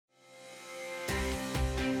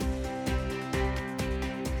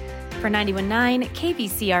For 91.9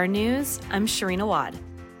 KVCR News, I'm Sharina Wad.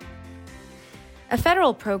 A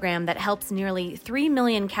federal program that helps nearly 3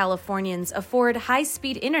 million Californians afford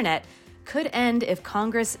high-speed internet could end if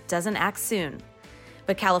Congress doesn't act soon.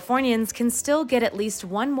 But Californians can still get at least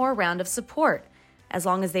one more round of support, as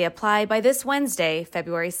long as they apply by this Wednesday,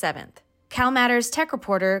 February 7th. CalMatters tech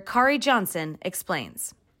reporter Kari Johnson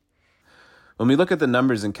explains. When we look at the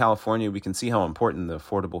numbers in California, we can see how important the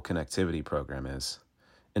Affordable Connectivity Program is.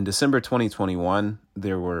 In December 2021,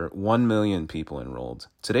 there were 1 million people enrolled.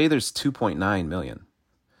 Today, there's 2.9 million.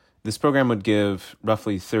 This program would give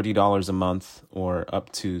roughly $30 a month or up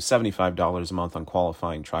to $75 a month on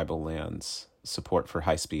qualifying tribal lands support for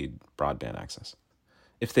high-speed broadband access.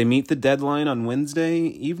 If they meet the deadline on Wednesday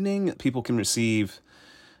evening, people can receive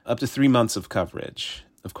up to 3 months of coverage.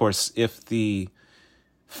 Of course, if the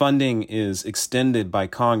funding is extended by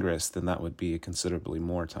Congress, then that would be considerably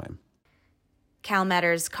more time.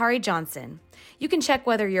 CalMatters' Kari Johnson. You can check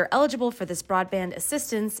whether you're eligible for this broadband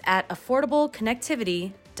assistance at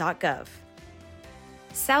affordableconnectivity.gov.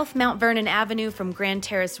 South Mount Vernon Avenue from Grand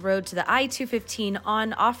Terrace Road to the I-215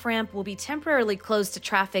 on-off ramp will be temporarily closed to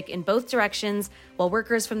traffic in both directions while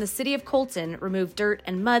workers from the city of Colton remove dirt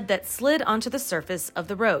and mud that slid onto the surface of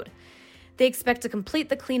the road. They expect to complete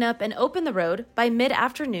the cleanup and open the road by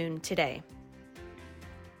mid-afternoon today.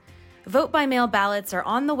 Vote-by-mail ballots are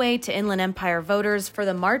on the way to Inland Empire voters for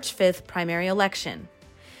the March 5th primary election.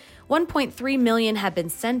 1.3 million have been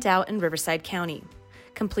sent out in Riverside County.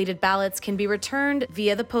 Completed ballots can be returned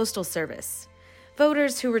via the Postal Service.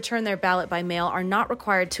 Voters who return their ballot by mail are not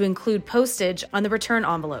required to include postage on the return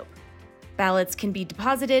envelope. Ballots can be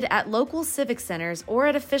deposited at local civic centers or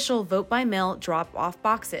at official vote-by-mail drop-off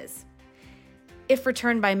boxes. If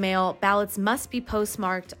returned by mail, ballots must be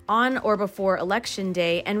postmarked on or before Election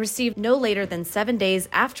Day and received no later than 7 days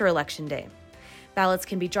after Election Day. Ballots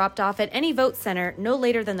can be dropped off at any vote center no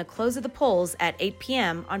later than the close of the polls at 8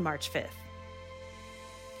 p.m. on March 5th.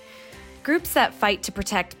 Groups that fight to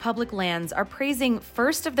protect public lands are praising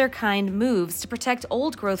first-of-their-kind moves to protect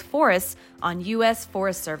old-growth forests on U.S.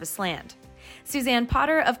 Forest Service land. Suzanne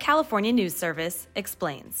Potter of California News Service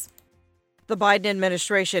explains. The Biden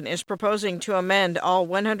administration is proposing to amend all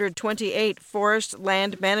 128 forest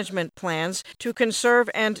land management plans to conserve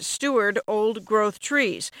and steward old-growth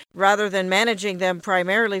trees, rather than managing them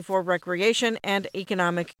primarily for recreation and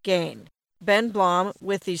economic gain. Ben Blom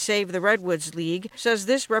with the Save the Redwoods League says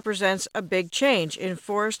this represents a big change in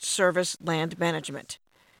Forest Service land management.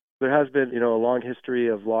 There has been, a long history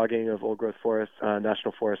of logging of old-growth forests on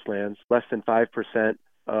national forest lands. Less than 5%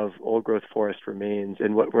 of old-growth forest remains,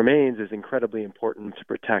 and what remains is incredibly important to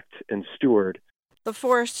protect and steward. The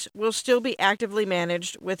forests will still be actively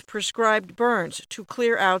managed with prescribed burns to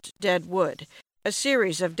clear out dead wood. A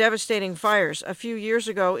series of devastating fires a few years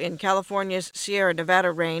ago in California's Sierra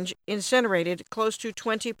Nevada range incinerated close to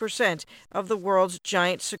 20% of the world's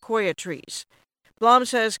giant sequoia trees. Blom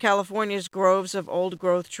says California's groves of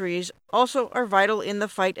old-growth trees also are vital in the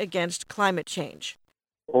fight against climate change.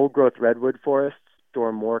 Old-growth redwood forests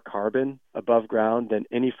store more carbon above ground than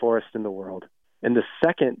any forest in the world. And the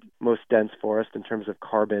second most dense forest in terms of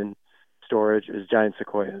carbon storage is giant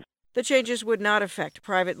sequoias. The changes would not affect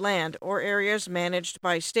private land or areas managed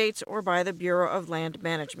by states or by the Bureau of Land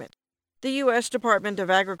Management. The U.S. Department of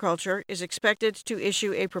Agriculture is expected to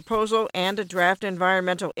issue a proposal and a draft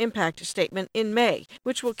environmental impact statement in May,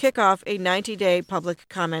 which will kick off a 90-day public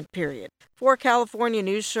comment period. For California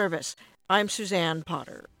News Service, I'm Suzanne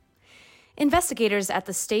Potter. Investigators at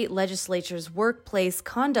the state legislature's Workplace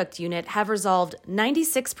Conduct Unit have resolved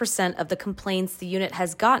 96% of the complaints the unit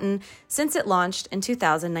has gotten since it launched in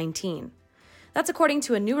 2019. That's according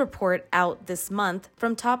to a new report out this month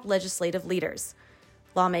from top legislative leaders.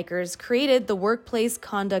 Lawmakers created the Workplace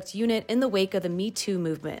Conduct Unit in the wake of the Me Too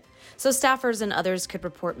movement, so staffers and others could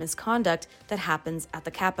report misconduct that happens at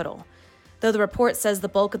the Capitol. Though the report says the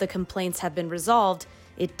bulk of the complaints have been resolved,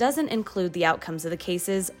 it doesn't include the outcomes of the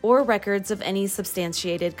cases or records of any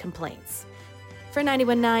substantiated complaints. For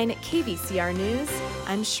 91.9 KVCR News,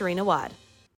 I'm Sharina Wad.